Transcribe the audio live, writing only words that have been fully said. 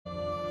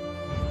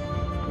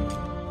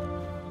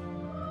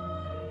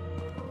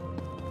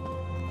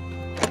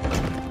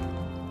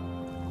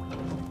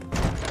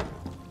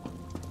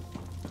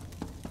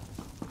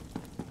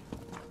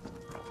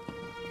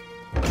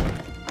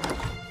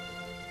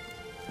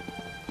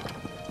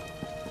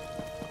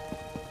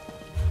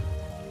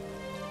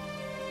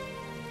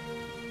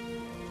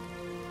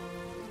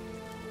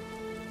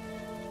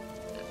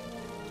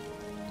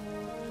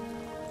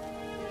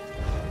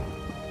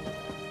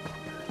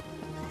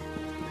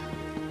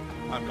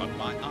I've got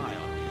my eye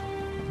on you.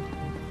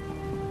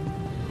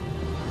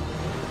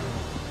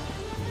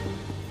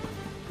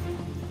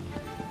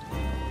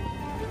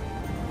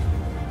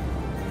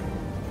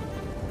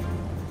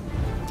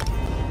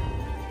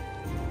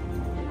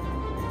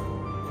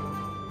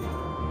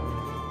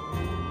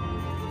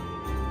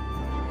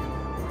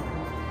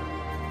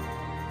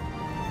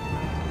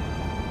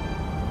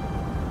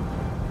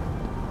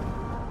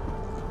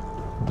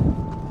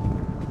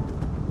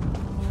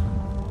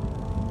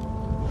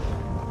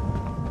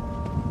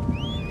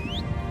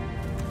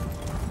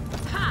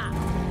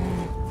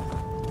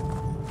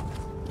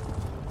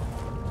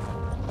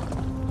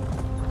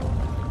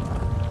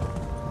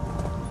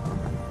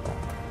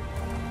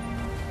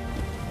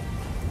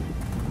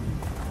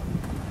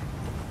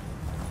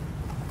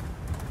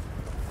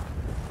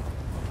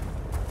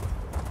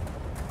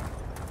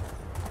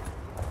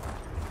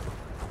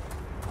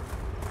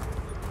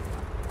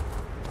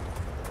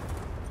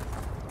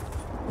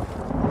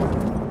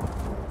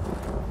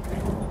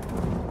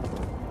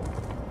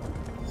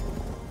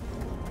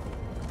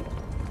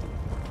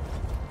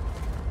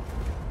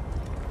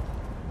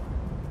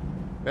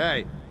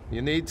 Hey,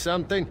 you need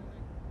something?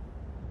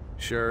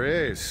 Sure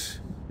is.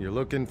 You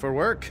looking for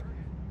work?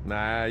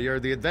 Nah, you're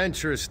the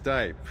adventurous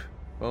type.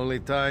 Only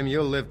time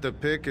you'll lift a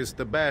pick is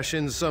to bash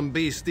in some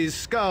beastie's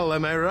skull,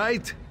 am I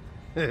right?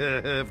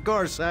 Of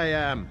course I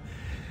am.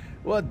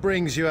 What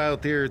brings you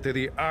out here to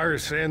the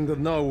arse end of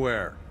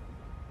nowhere?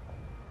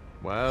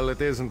 Well,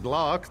 it isn't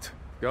locked.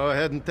 Go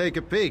ahead and take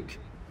a peek.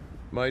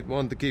 Might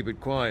want to keep it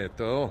quiet,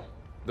 though.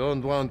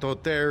 Don't want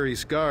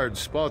O'Terry's guards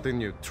spotting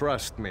you,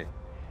 trust me.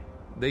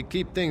 They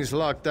keep things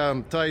locked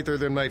down tighter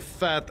than my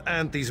fat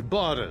auntie's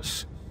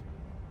bodice.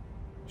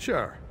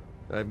 Sure,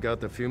 I've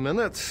got a few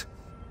minutes.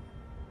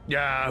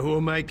 Yeah, who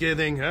am I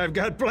kidding? I've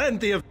got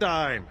plenty of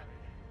time.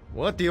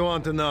 What do you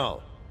want to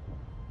know?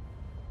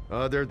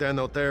 Other than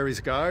O'Terry's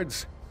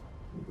guards,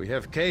 we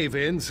have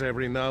cave-ins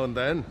every now and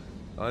then.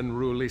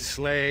 Unruly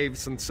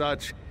slaves and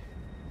such.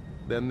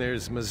 Then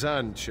there's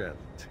Mazanchent.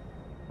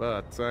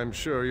 But I'm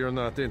sure you're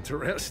not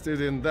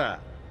interested in that.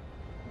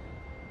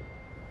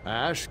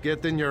 Ash,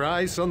 getting your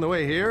eyes on the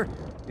way here?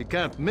 You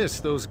can't miss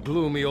those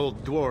gloomy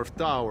old dwarf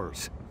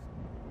towers.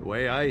 The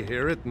way I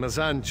hear it,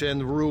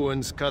 Mazanchen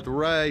ruins cut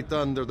right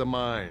under the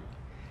mine.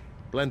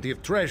 Plenty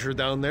of treasure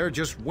down there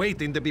just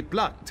waiting to be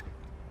plucked.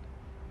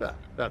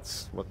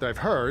 That's what I've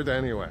heard,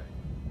 anyway.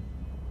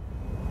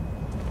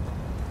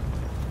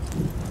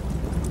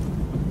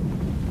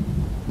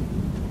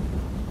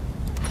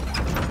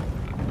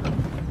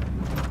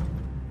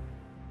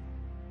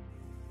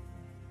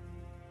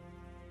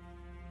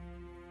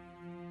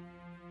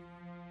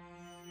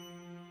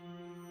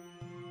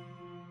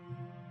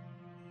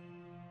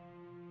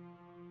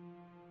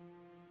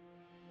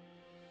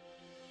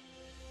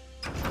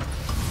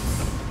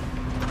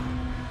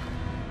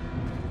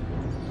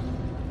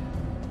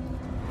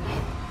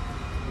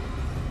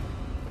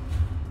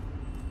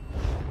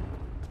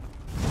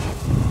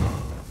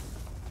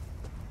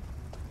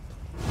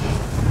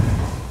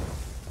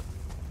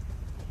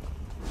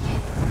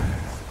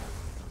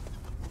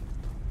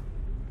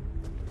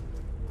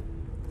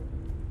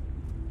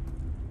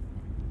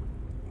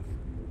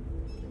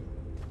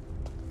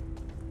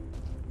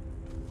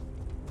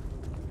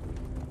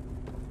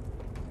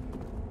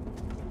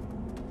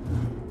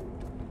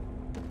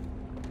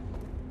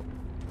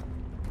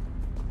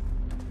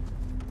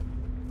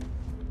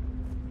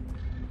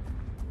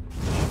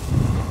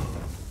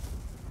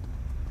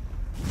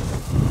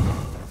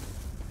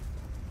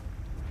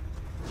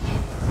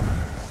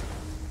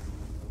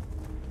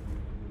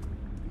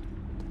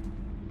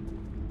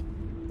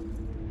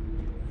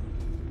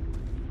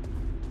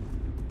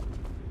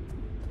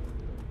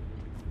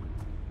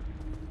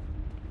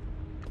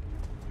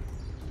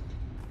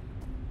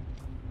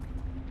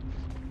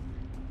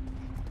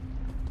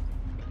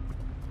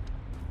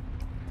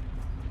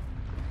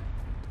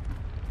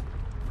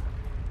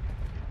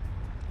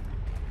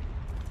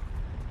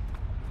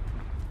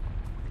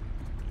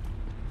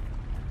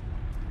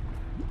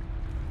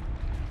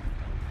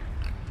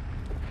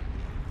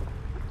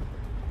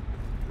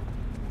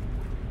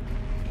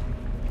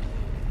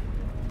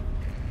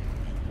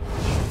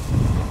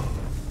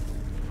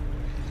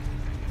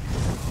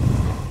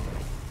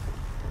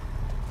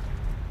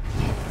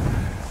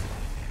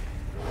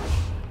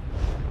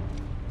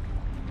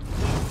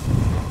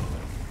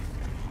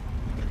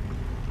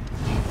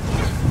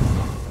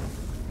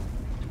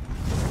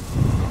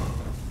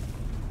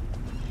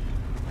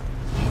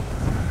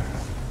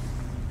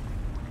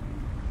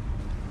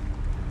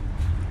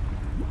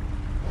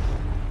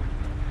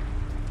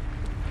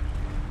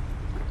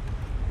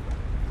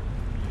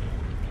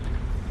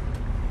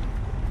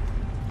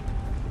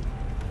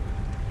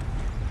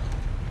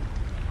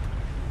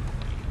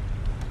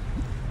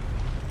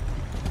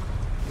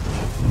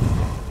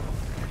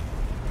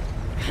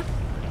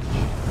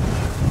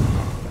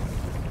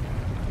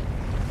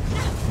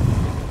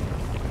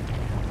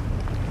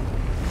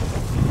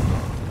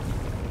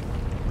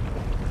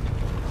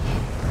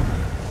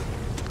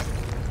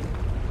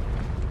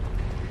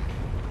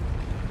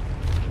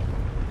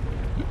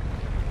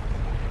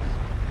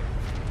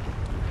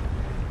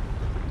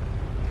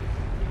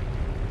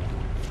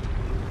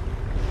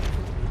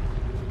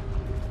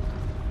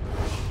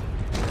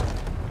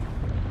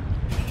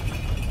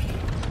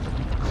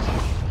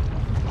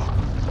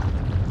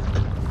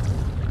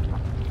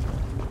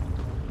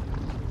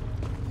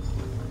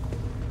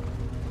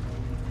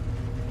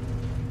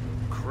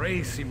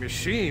 crazy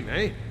machine,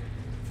 eh?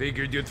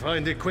 Figured you'd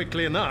find it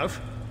quickly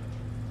enough.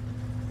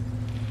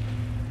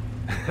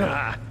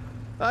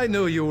 I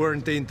knew you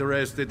weren't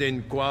interested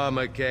in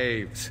Guama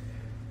Caves.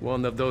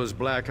 One of those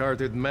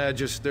black-hearted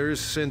magisters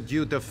sent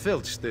you to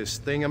filch this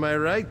thing, am I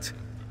right?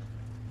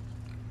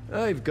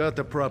 I've got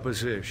a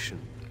proposition.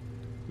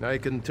 I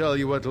can tell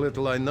you what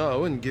little I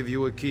know and give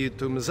you a key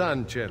to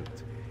Mzanchent.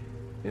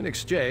 In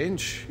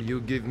exchange,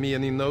 you give me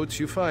any notes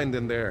you find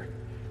in there.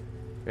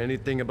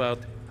 Anything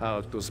about how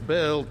it was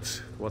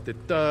built, what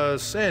it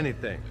does,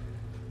 anything.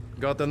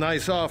 Got a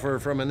nice offer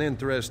from an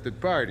interested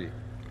party.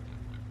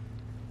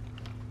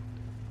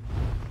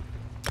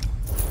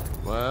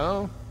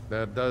 Well,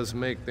 that does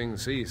make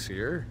things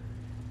easier.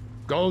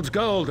 Gold's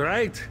gold,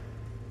 right?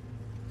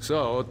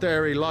 So,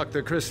 Terry locked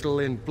the crystal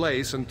in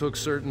place and took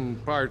certain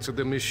parts of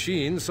the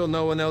machine so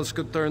no one else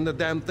could turn the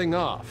damn thing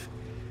off.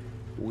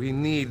 We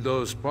need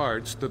those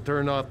parts to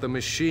turn off the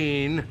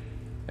machine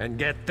and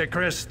get the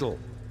crystal.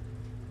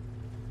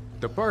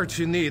 The parts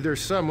you need are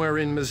somewhere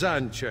in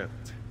Mzanchent,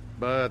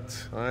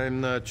 but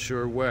I'm not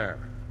sure where.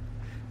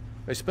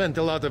 I spent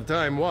a lot of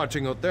time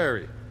watching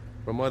Oteri.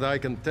 From what I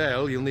can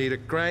tell, you'll need a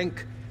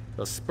crank,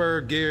 a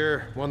spur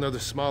gear, one of the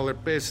smaller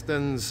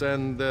pistons,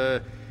 and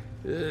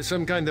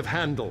some kind of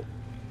handle.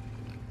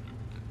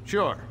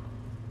 Sure.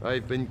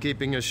 I've been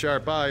keeping a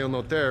sharp eye on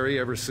Oteri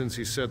ever since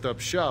he set up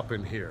shop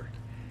in here.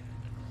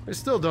 I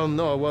still don't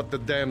know what the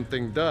damn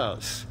thing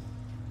does,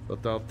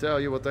 but I'll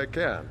tell you what I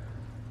can.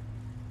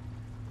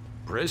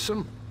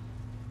 Prism?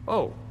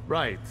 Oh,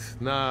 right.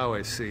 Now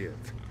I see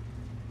it.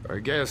 I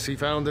guess he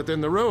found it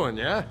in the ruin,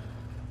 yeah?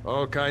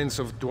 All kinds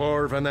of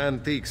dwarven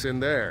antiques in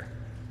there,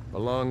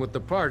 along with the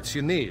parts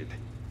you need.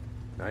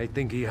 I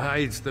think he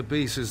hides the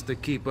pieces to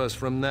keep us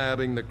from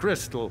nabbing the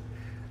crystal,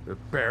 the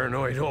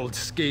paranoid old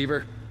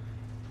skeever.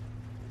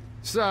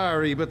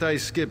 Sorry, but I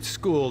skipped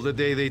school the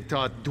day they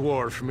taught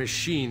dwarf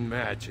machine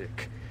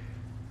magic.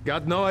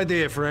 Got no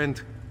idea,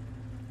 friend.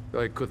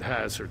 I could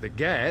hazard a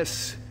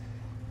guess.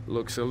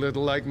 Looks a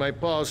little like my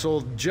pa's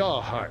old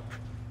jaw harp.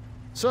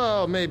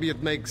 So maybe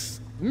it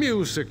makes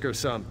music or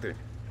something.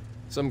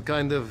 Some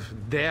kind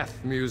of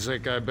death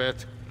music, I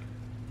bet.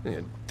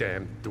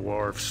 Damn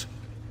dwarfs.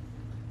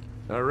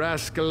 A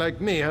rascal like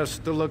me has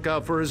to look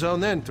out for his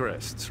own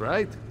interests,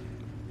 right?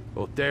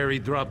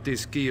 Oteri dropped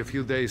his key a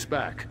few days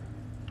back.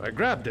 I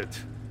grabbed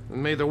it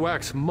and made a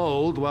wax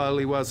mold while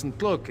he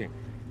wasn't looking.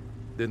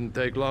 Didn't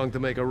take long to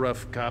make a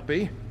rough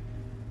copy.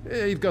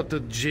 You've got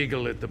to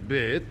jiggle it a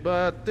bit,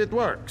 but it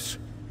works.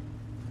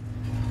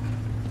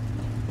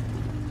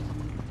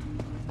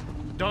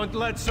 Don't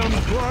let some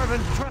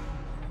dwarven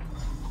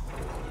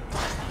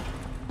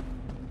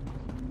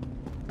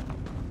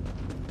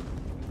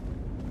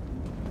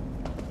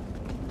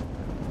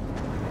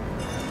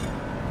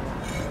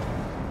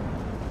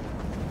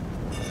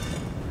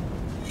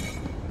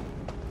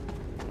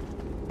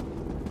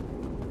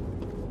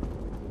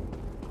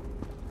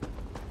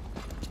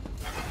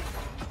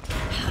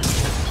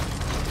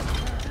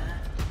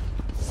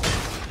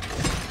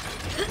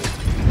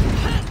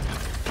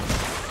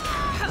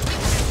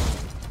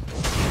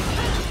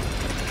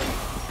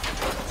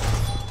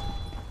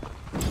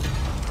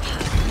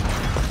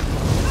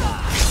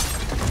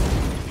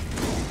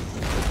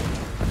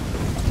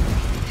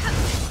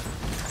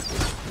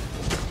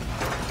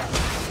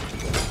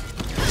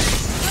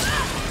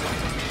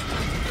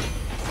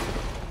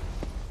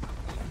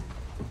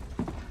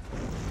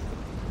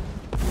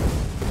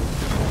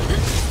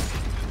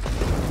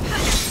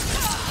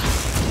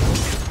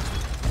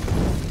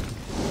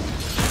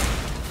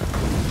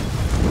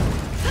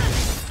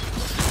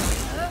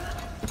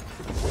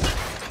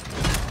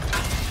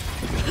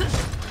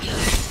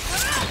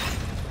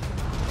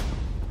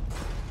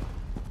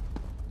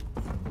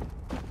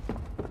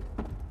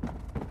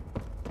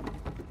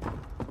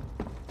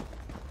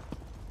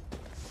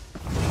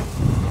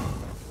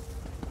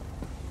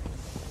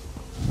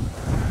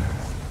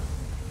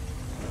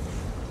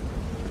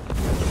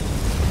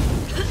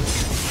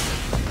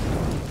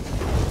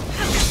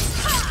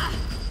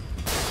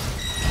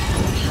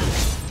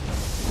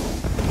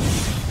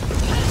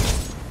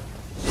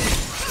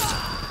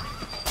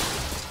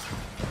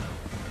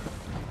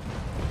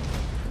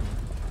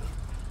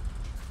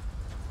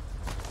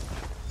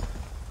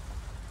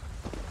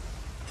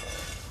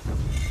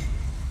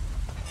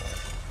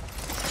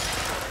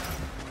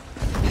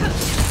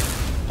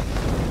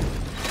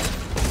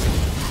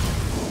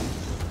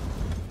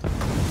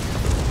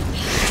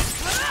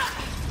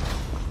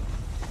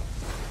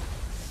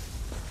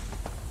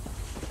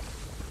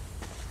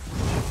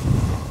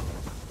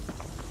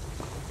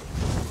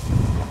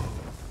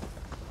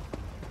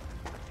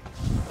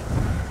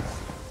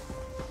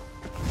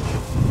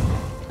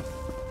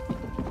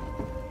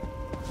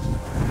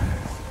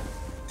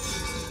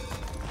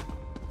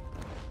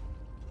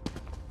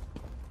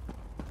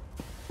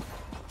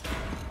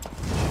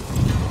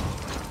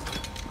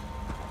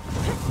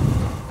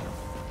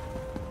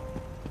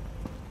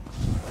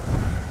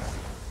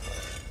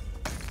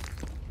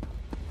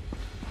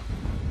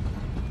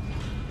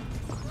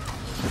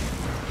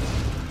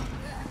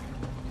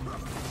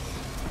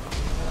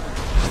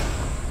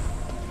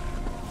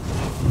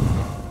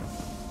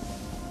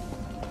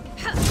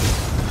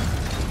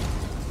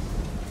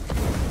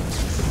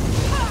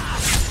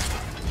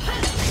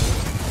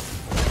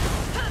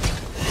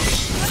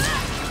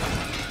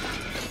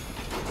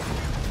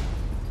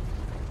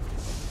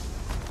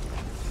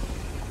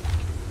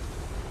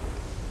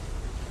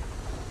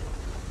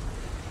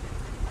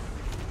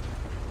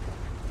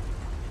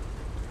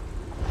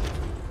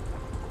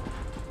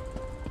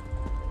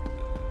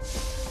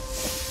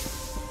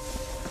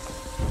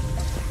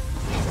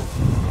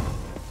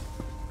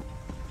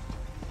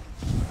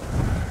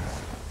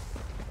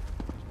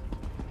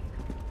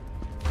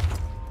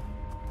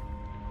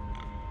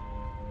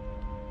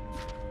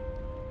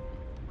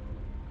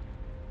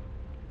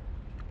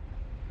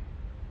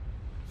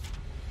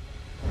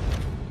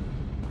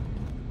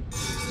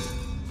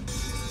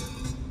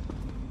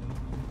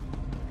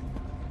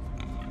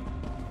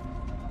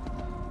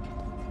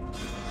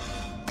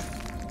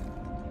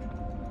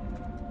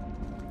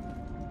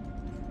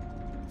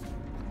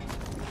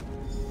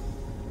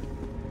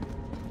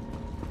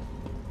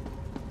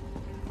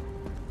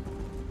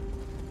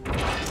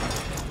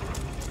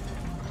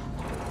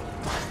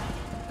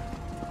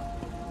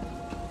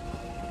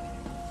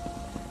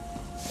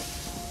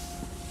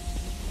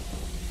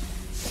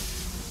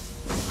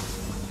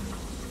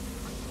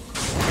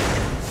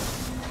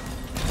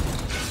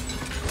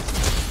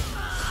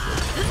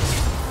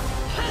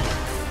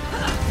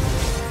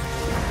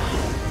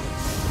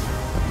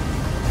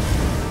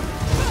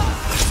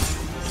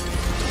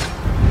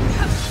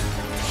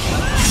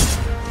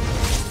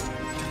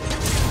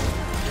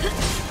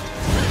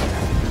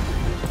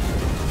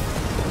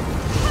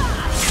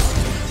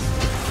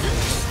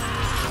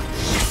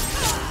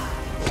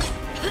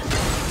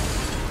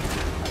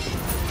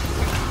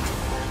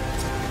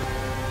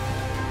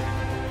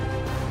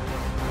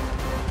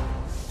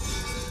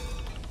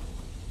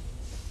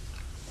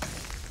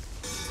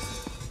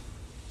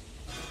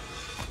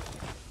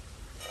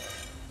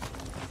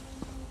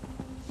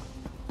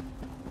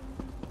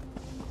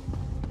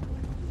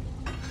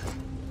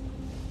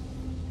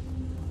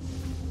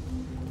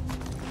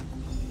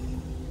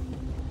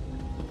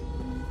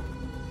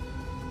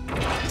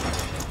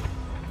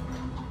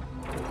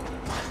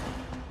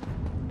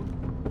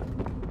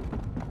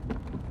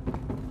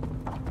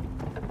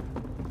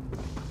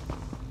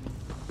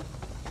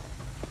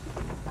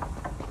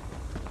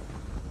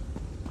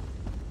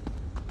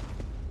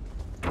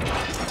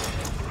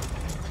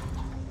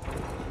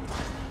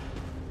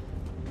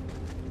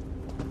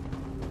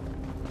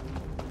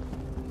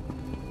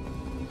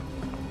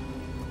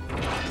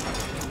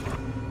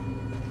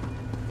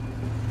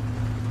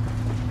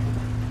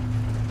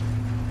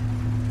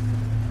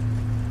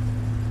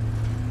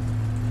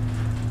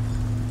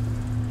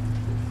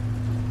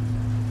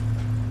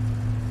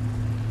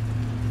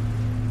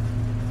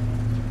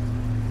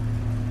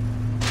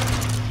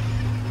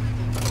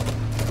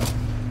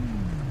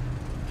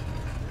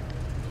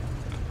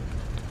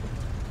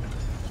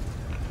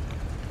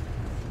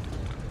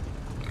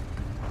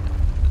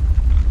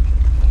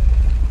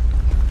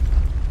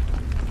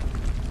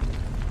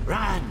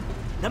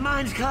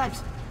mine's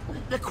collapsed.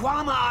 The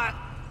Kwama are...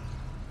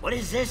 What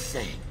is this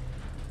thing?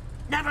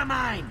 Never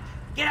mind.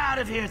 Get out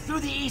of here, through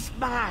the east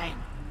mine.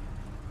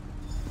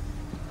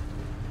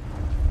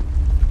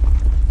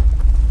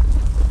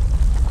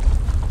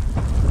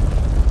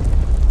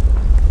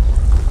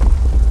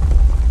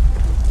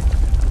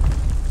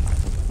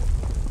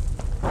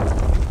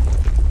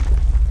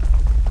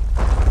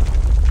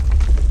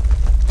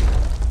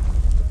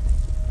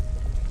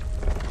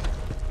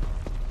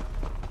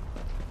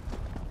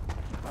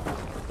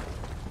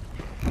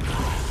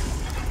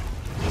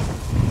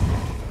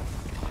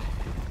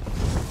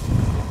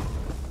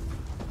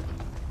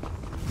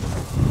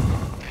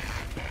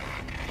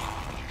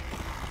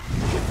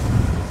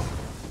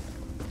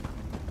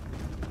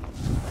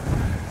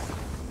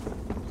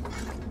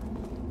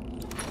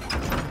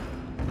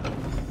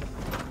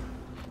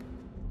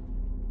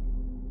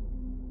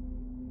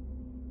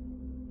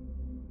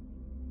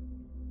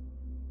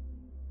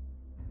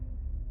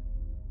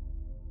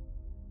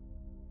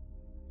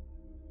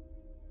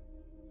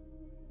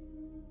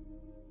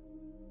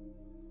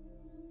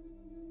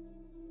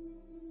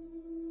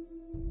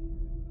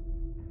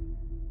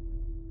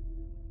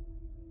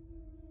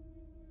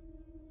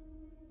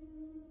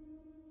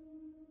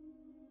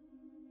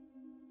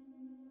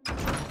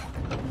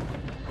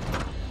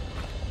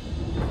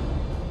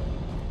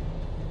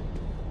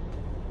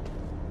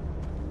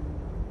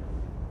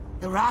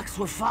 The rocks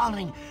were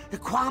falling, the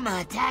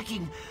Kwama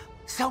attacking.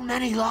 So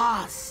many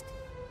lost.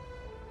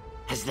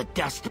 Has the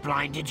dust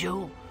blinded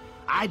you?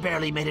 I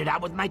barely made it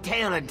out with my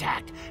tail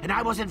intact, and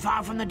I wasn't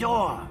far from the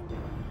door.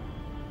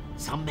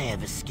 Some may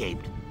have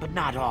escaped, but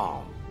not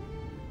all.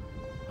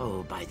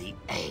 Oh, by the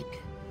egg.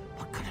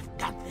 What could have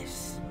done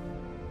this?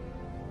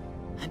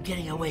 I'm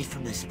getting away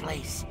from this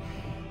place.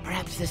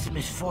 Perhaps this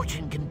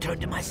misfortune can turn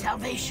to my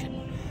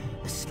salvation.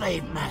 The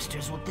slave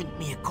masters will think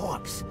me a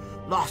corpse,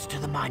 lost to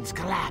the mine's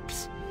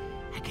collapse.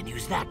 I can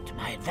use that to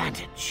my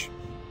advantage.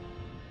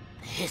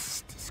 The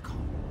Hist is called.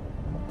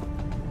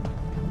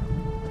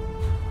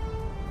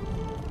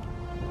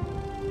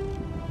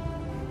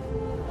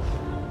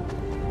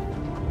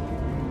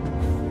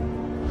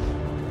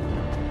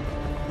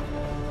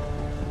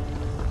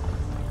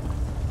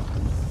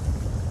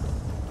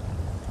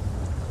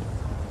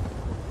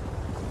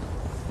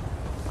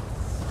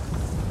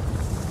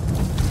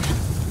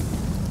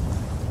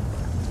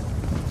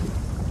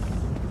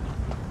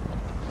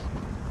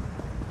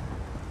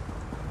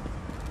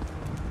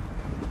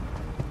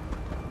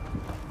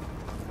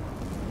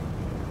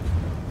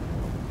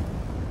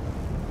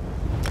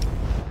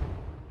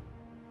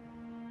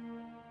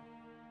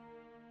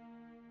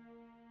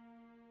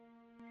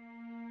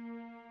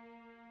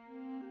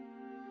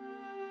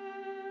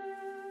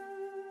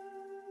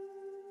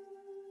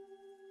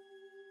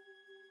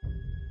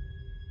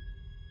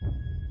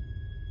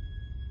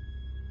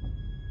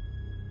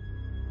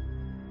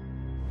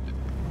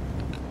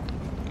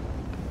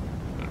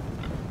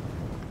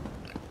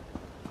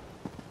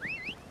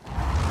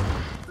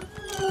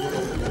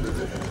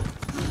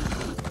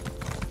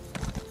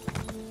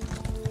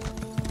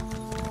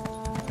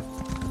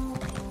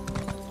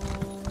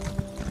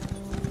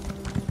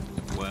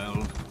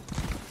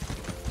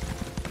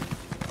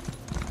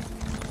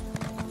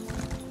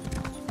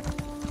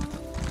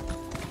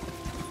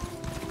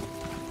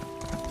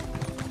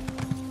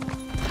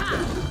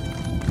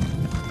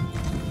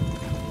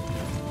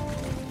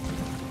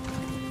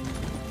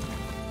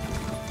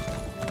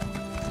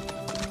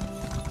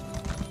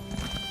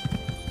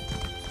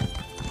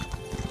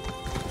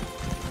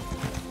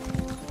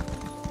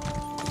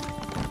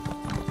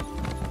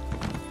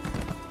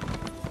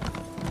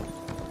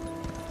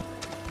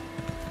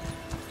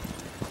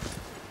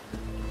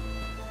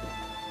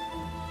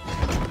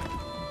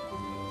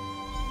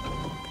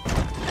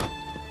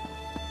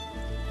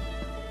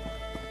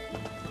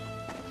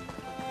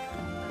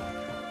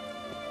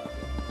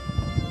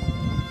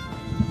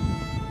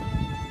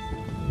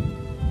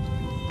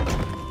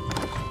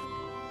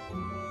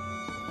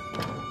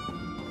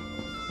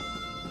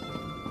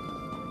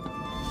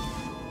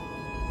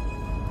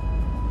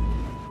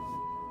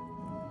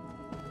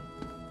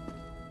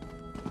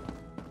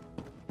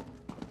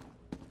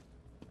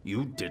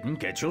 You didn't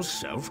get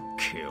yourself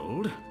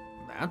killed?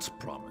 That's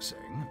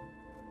promising.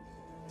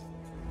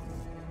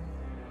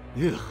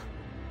 Ugh,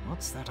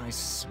 what's that I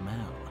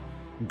smell?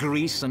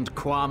 Grease and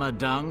Kwama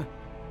dung?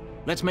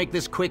 Let's make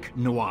this quick,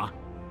 Noir.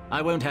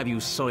 I won't have you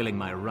soiling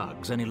my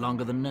rugs any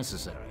longer than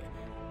necessary.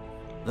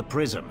 The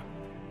prism.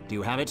 Do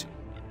you have it?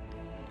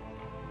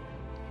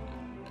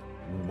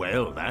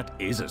 Well, that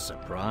is a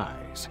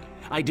surprise.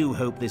 I do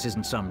hope this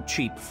isn't some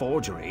cheap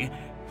forgery,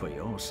 for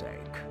your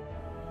sake.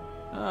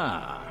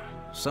 Ah,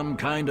 some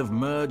kind of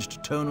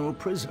merged tonal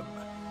prism.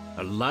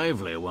 A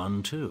lively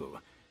one, too.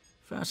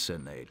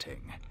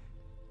 Fascinating.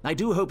 I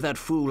do hope that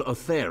fool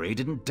Otheri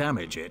didn't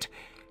damage it.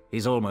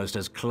 He's almost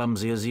as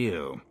clumsy as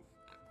you.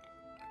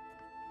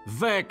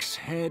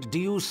 Vexhead, do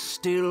you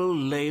still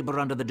labor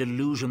under the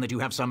delusion that you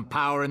have some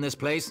power in this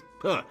place?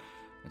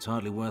 It's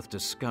hardly worth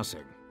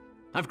discussing.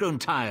 I've grown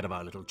tired of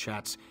our little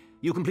chats.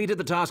 You completed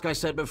the task I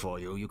set before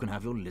you. You can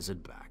have your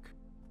lizard back.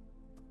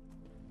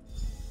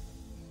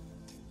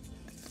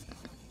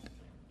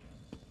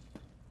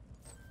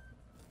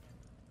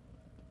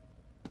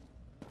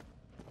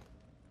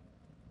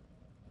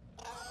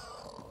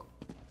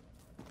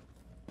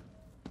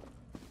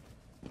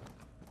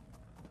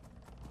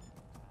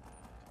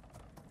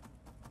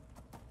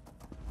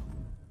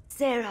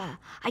 Sarah,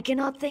 I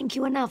cannot thank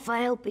you enough for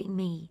helping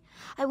me.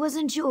 I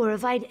wasn't sure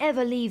if I'd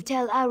ever leave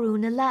Tel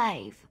Arun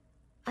alive.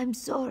 I'm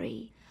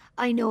sorry.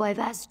 I know I've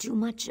asked too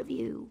much of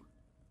you.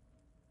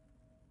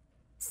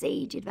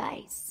 Sage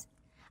advice.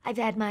 I've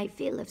had my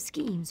fill of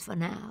schemes for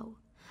now.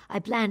 I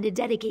plan to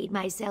dedicate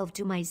myself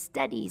to my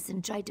studies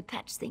and try to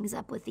patch things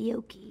up with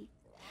Ioki.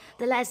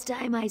 The last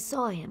time I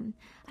saw him,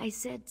 I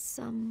said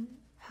some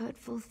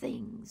hurtful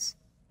things.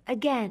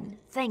 Again,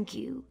 thank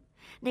you.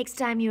 Next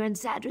time you're in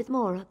Sadrith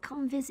Mora,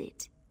 come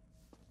visit.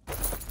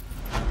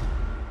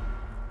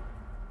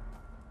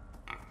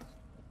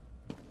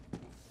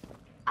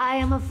 I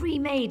am a free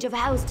mage of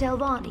House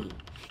Telvanni.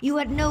 You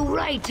had no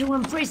right to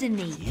imprison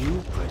me.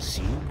 You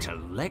presume to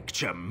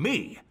lecture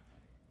me?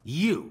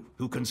 You,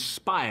 who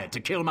conspired to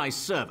kill my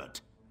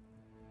servant.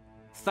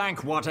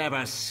 Thank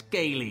whatever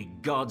scaly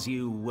gods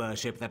you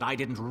worship that I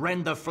didn't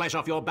rend the flesh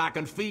off your back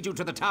and feed you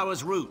to the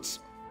tower's roots.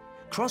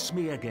 Cross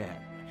me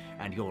again,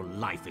 and your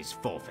life is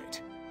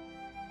forfeit.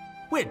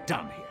 We're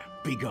done here.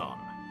 Be gone.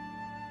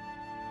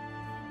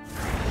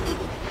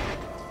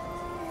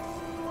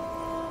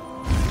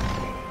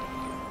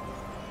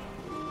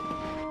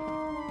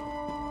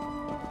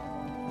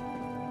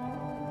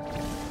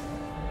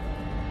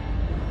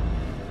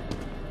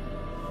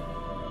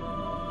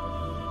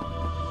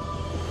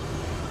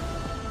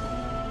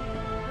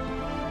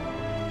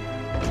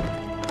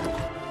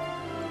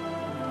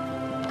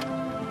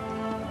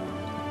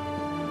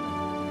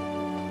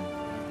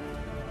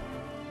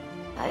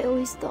 I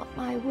always thought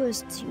my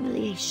worst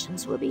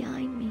humiliations were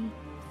behind me.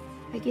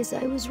 I guess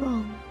I was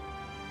wrong.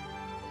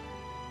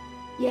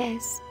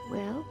 Yes,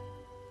 well,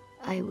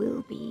 I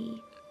will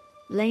be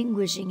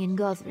languishing in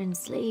Gothrin's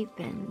slave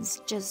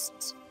pens.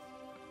 Just,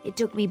 it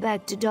took me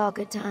back to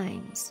darker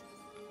times.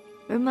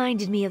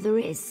 Reminded me of the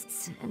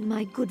risks and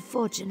my good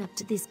fortune up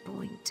to this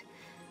point.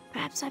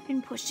 Perhaps I've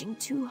been pushing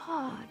too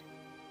hard.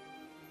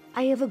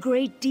 I have a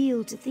great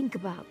deal to think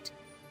about.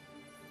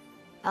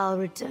 I'll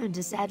return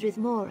to Sadrith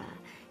Mora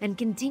and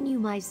continue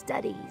my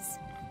studies.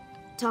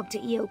 Talk to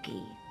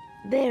Ioki.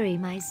 Bury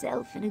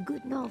myself in a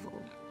good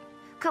novel.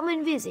 Come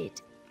and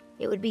visit.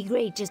 It would be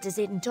great just to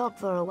sit and talk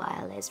for a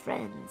while as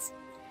friends.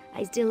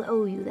 I still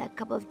owe you that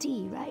cup of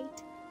tea,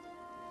 right?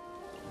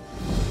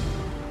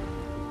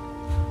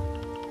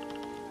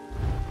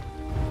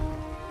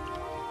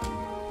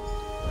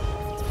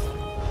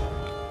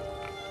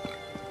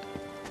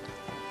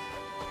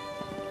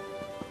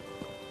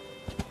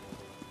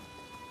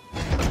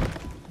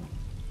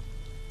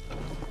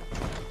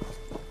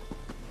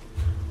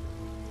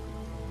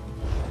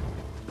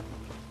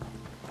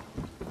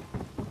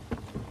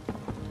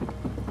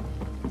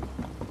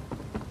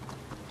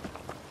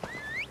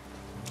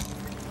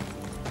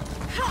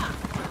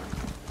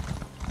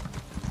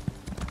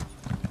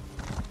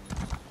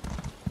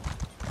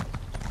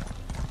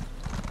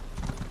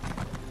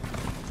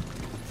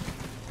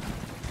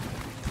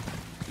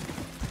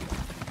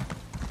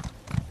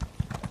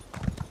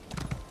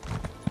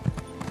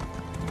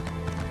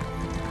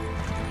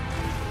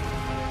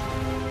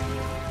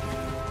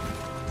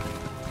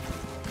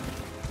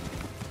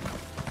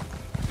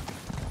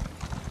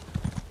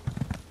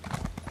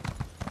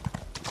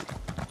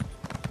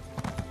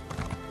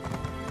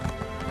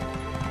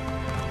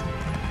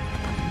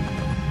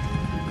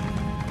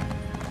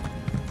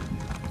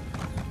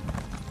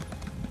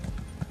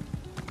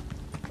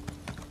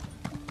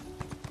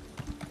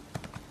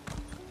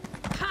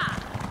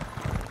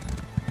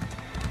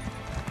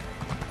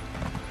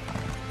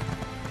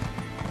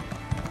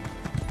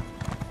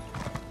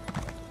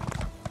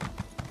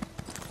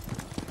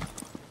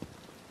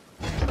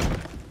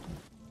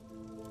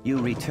 You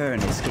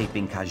return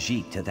escaping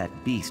Khajiit to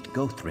that beast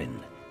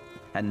Gothrin.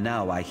 And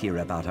now I hear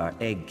about our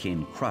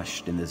eggkin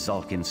crushed in the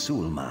Zalkin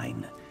Sul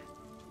mine.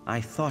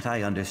 I thought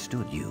I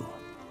understood you,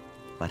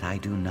 but I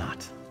do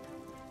not.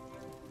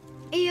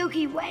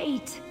 Ioki,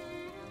 wait!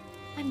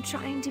 I'm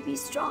trying to be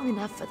strong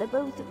enough for the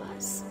both of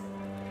us.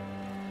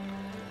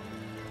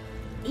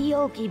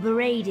 Ioki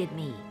berated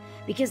me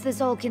because the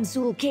Zalkin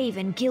Sul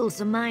cave-in killed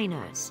some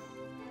miners.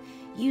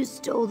 You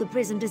stole the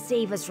prism to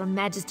save us from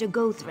Magister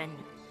Gothrin.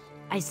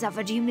 I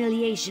suffered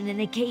humiliation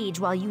in a cage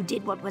while you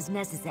did what was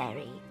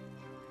necessary.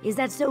 Is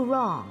that so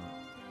wrong?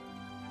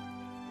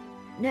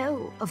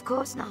 No, of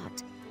course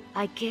not.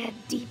 I care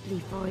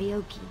deeply for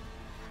Ioki.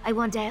 I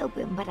want to help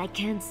him, but I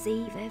can't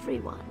save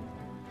everyone.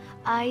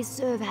 I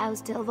serve House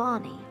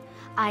Telvanni.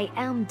 I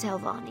am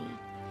Telvanni.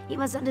 He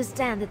must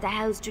understand that the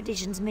house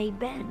traditions may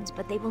bend,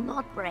 but they will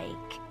not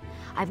break.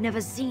 I've never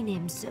seen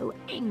him so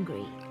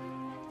angry.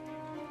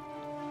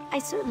 I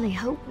certainly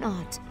hope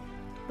not.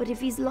 But if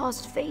he's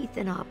lost faith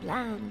in our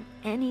plan,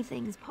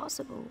 anything's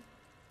possible.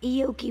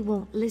 Ioki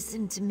won't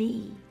listen to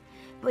me.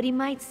 but he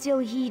might still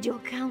heed your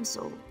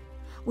counsel.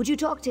 Would you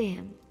talk to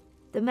him?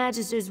 The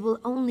Magisters will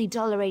only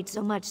tolerate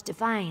so much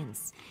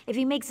defiance. If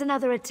he makes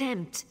another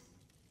attempt...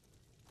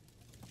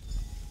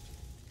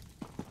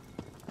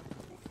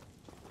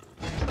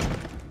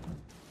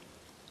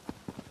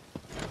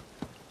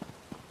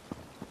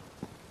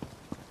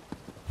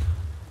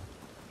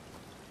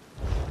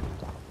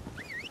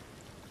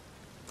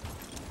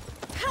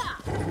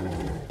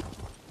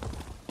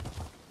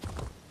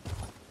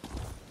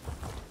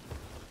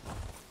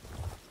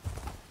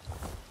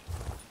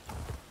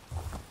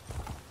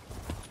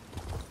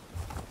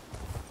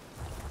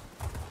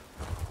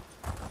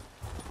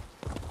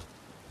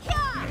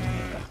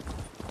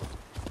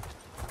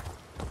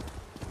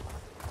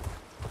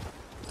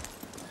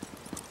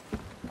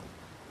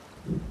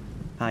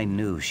 I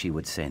knew she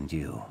would send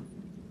you.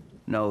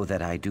 Know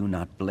that I do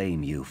not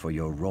blame you for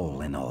your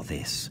role in all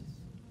this.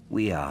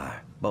 We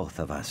are, both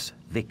of us,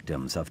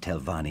 victims of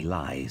Telvanni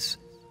lies.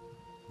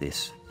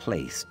 This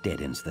place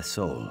deadens the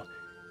soul,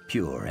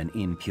 pure and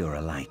impure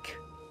alike.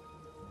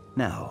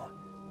 Now,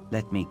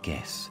 let me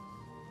guess.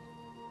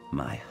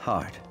 My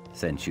heart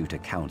sent you to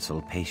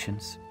counsel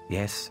patience,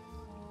 yes?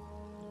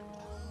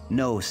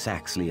 No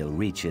Saxliel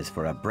reaches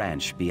for a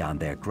branch beyond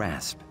their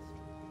grasp,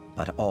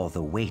 but all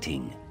the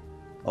waiting,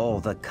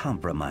 all the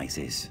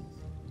compromises.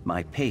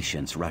 My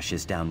patience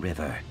rushes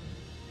downriver.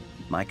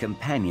 My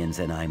companions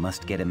and I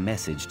must get a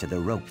message to the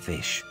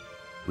ropefish.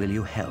 Will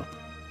you help?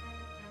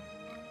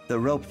 The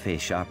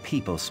ropefish are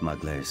people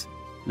smugglers,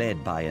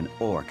 led by an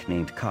orc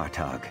named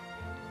Kartag.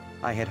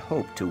 I had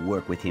hoped to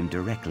work with him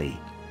directly.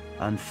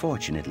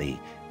 Unfortunately,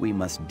 we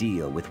must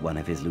deal with one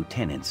of his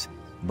lieutenants,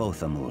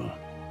 Bothamul.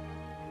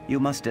 You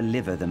must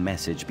deliver the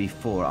message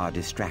before our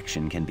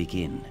distraction can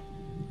begin.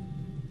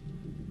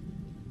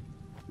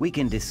 We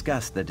can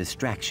discuss the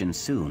distraction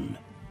soon.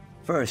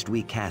 First,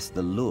 we cast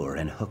the lure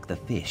and hook the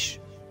fish.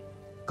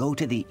 Go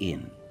to the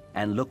inn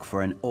and look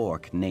for an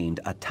orc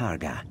named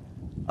Atarga.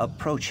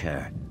 Approach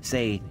her,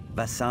 say,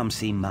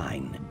 Vasamsi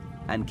mine,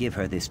 and give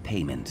her this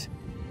payment.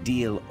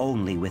 Deal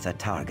only with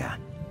Atarga.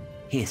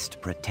 Hist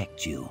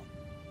protect you.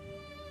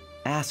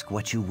 Ask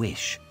what you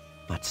wish,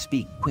 but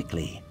speak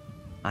quickly.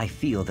 I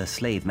feel the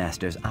slave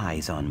master's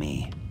eyes on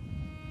me.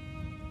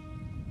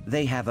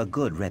 They have a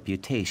good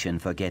reputation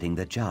for getting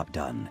the job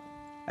done,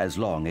 as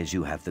long as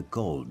you have the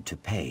gold to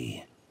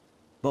pay.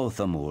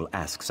 Bothamul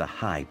asks a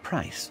high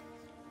price,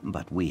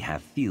 but we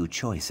have few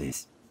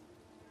choices.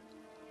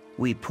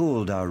 We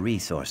pooled our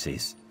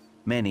resources.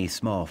 Many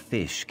small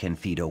fish can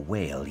feed a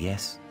whale,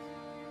 yes?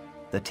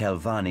 The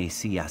Telvanni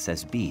see us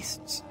as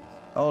beasts,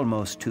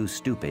 almost too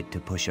stupid to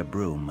push a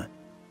broom.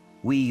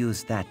 We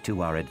use that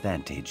to our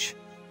advantage.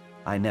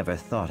 I never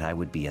thought I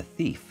would be a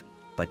thief,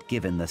 but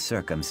given the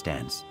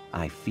circumstance,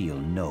 I feel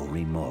no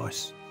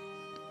remorse.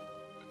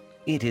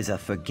 It is a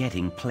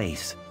forgetting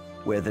place,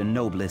 where the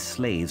noblest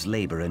slaves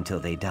labor until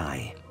they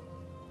die.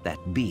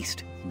 That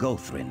beast,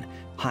 Gothrin,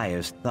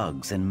 hires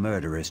thugs and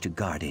murderers to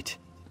guard it.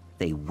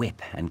 They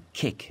whip and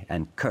kick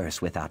and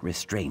curse without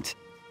restraint,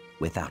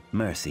 without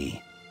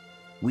mercy.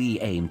 We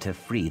aim to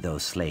free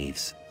those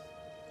slaves.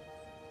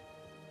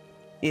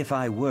 If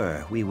I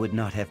were, we would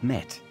not have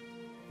met.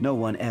 No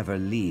one ever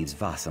leaves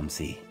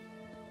Vasamsi.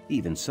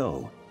 Even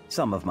so,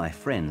 some of my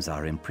friends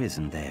are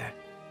imprisoned there.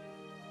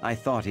 I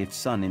thought if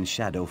Sun and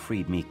Shadow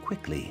freed me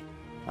quickly,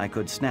 I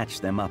could snatch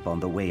them up on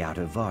the way out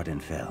of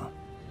Vardenfell.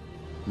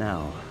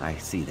 Now I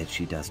see that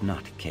she does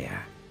not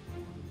care.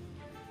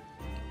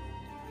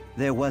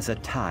 There was a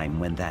time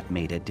when that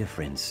made a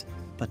difference,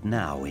 but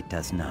now it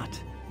does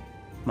not.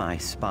 My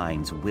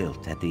spines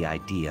wilt at the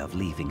idea of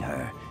leaving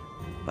her,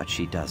 but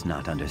she does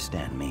not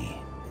understand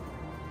me.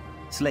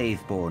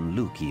 Slave-born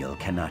Lukiel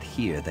cannot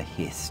hear the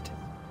hist.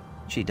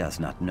 She does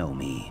not know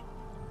me.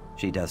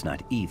 She does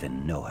not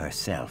even know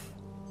herself.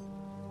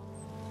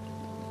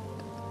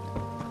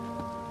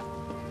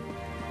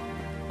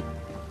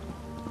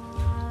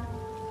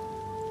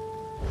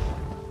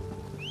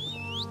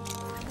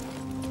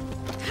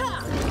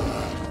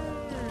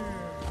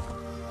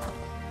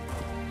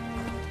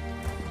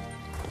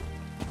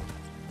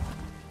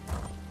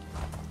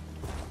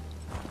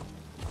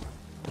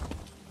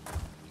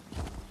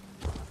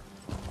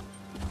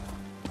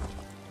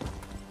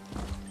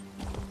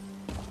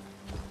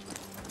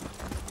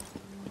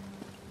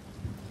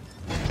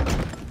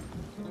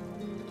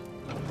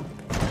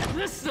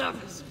 This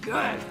stuff is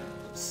good.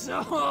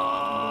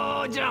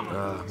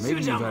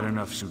 Maybe you've had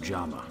enough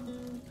Sujamma.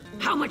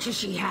 How much has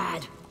she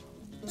had?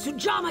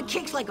 Sujamma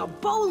kicks like a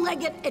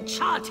bow-legged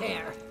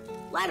Echater.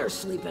 Let her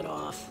sleep it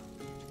off.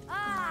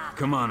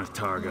 Come on,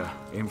 Atarga.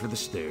 Aim for the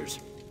stairs.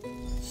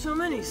 So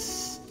many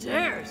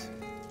stairs.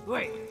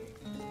 Wait,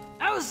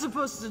 I was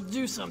supposed to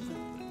do something.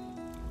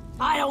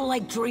 I don't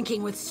like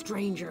drinking with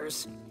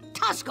strangers.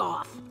 Tusk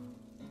off.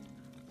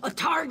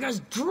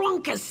 Atarga's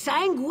drunk as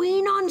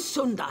sanguine on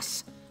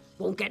Sundas.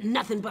 Won't get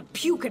nothing but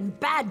puke and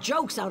bad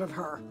jokes out of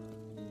her.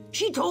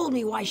 She told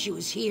me why she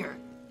was here.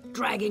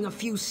 Dragging a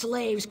few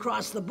slaves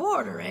across the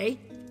border, eh?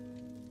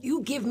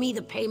 You give me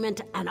the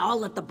payment and I'll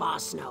let the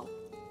boss know.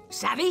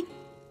 Savvy?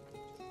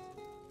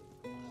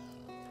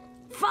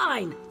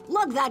 Fine!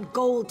 Lug that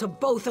gold to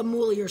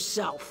Bothamul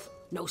yourself.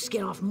 No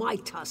skin off my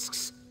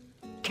tusks.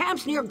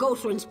 Camp's near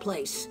Gothrin's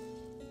place.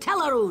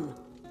 Tellarun.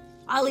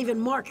 I'll even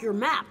mark your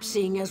map,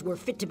 seeing as we're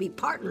fit to be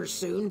partners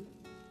soon.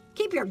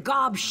 Keep your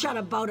gob shut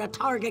about a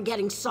target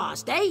getting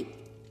sauced, eh?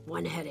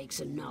 One headache's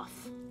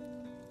enough.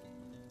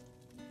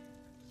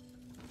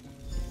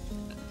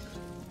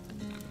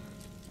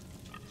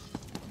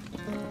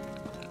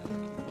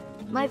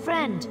 My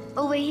friend,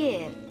 over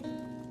here.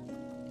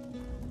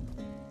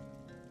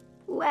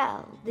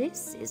 Well,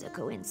 this is a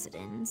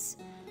coincidence.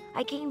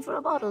 I came for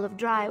a bottle of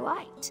dry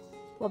white.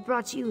 What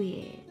brought you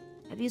here?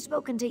 Have you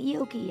spoken to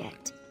Ioki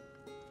yet?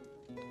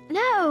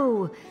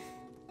 No!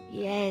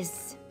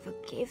 Yes,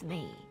 forgive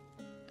me.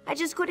 I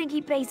just couldn't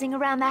keep pacing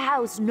around the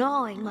house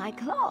gnawing my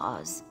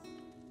claws.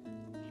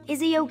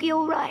 Is Ioki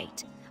all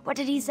right? What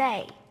did he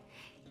say?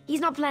 He's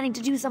not planning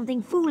to do something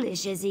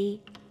foolish, is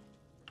he?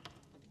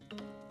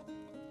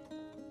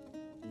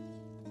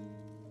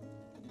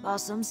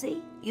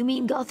 Bossumsey? You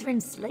mean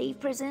Gothrin's slave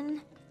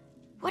prison?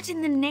 What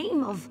in the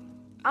name of...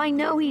 I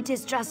know he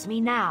distrusts me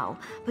now,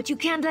 but you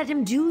can't let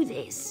him do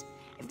this.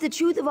 If the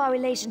truth of our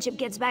relationship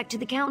gets back to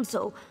the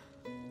council,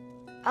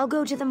 I'll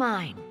go to the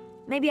mine.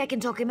 Maybe I can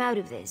talk him out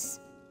of this.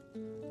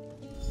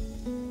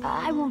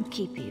 I won't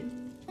keep you.